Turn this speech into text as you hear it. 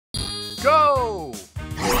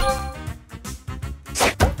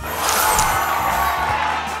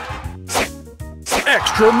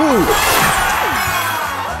Extra move!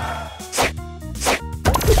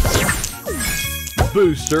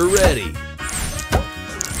 Booster ready!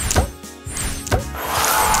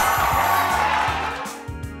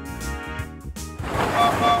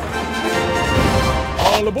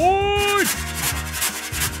 All aboard!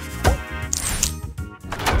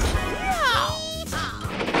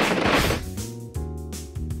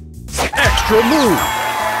 Extra move!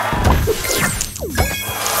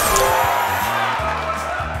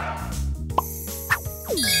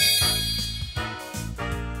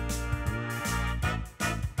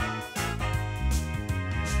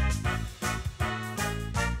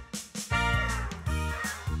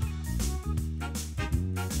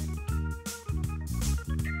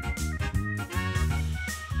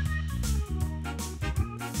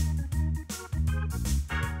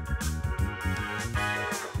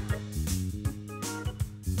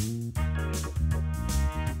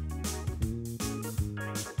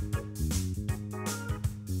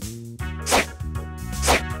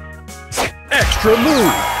 Extra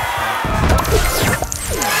move!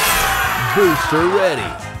 Booster ready!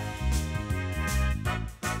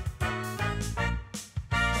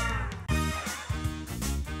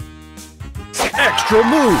 Extra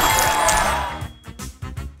move!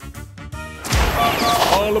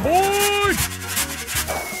 All aboard!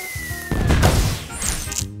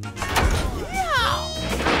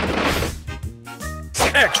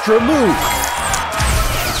 Extra move!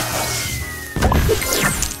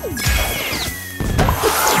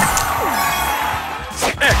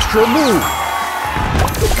 Extra move!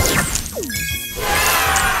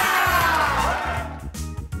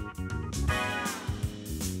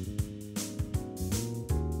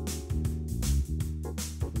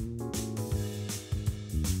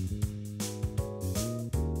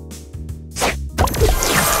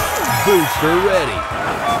 Booster ready!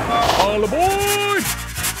 All aboard!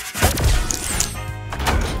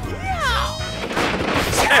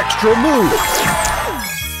 Extra move!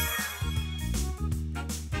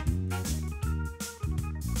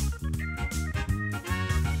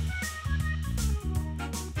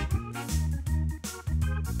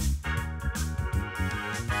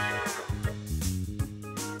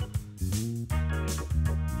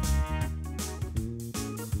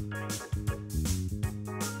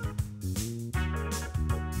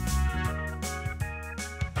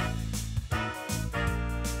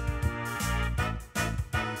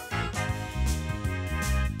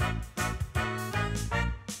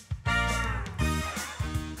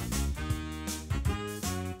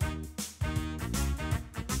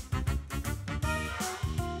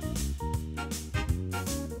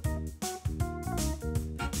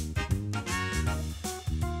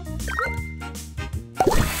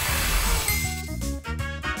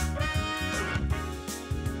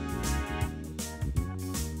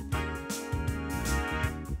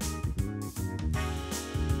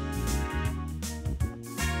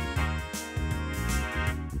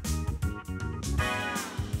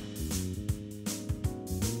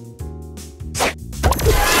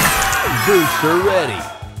 Booster ready!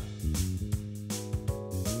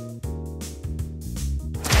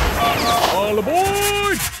 All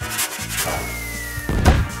aboard!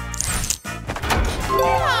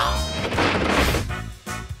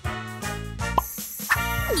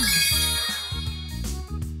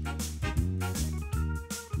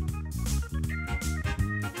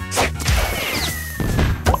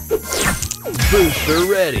 Booster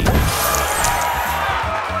ready!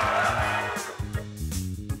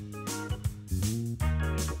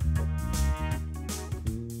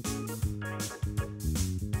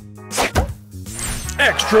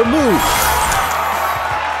 Extra move!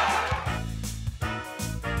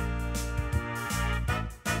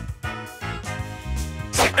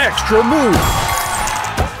 Extra move!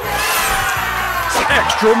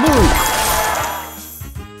 Extra move!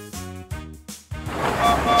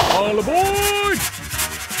 All aboard!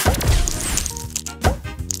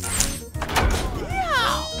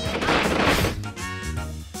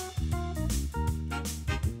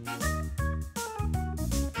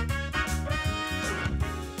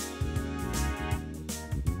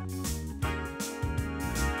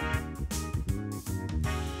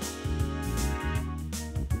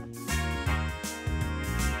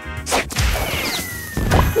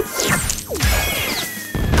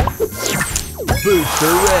 Booster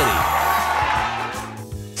ready!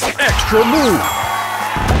 Extra move!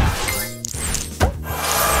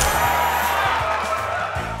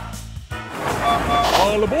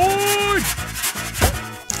 All aboard!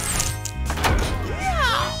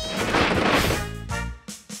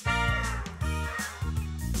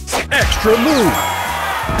 Extra move!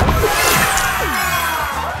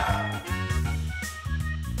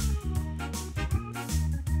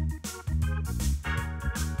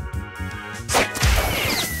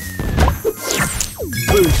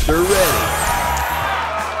 Booster ready.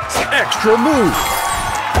 Extra move.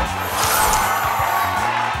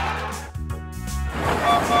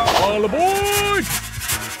 All aboard!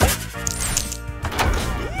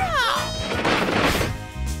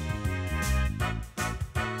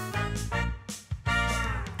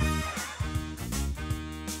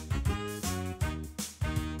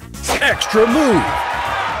 Extra move.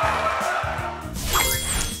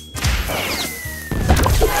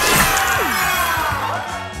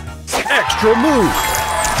 Extra move.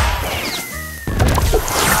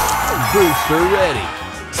 Booster ready.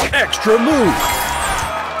 Extra move.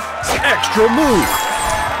 Extra move.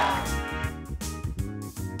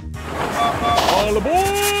 All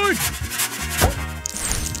aboard!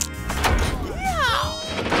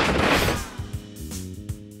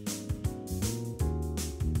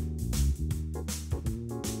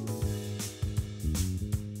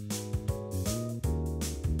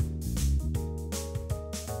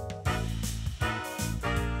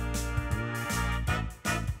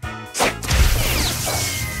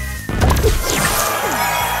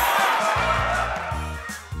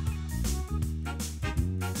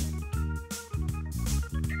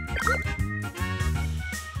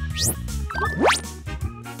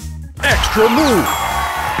 Extra move.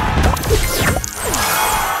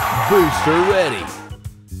 Booster ready.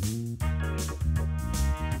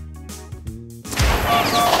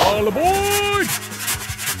 All aboard!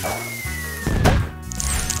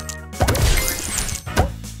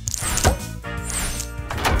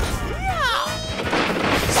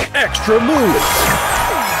 Extra move.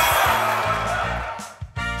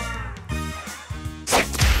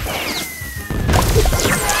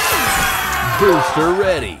 Booster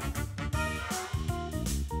ready.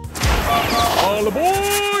 All aboard!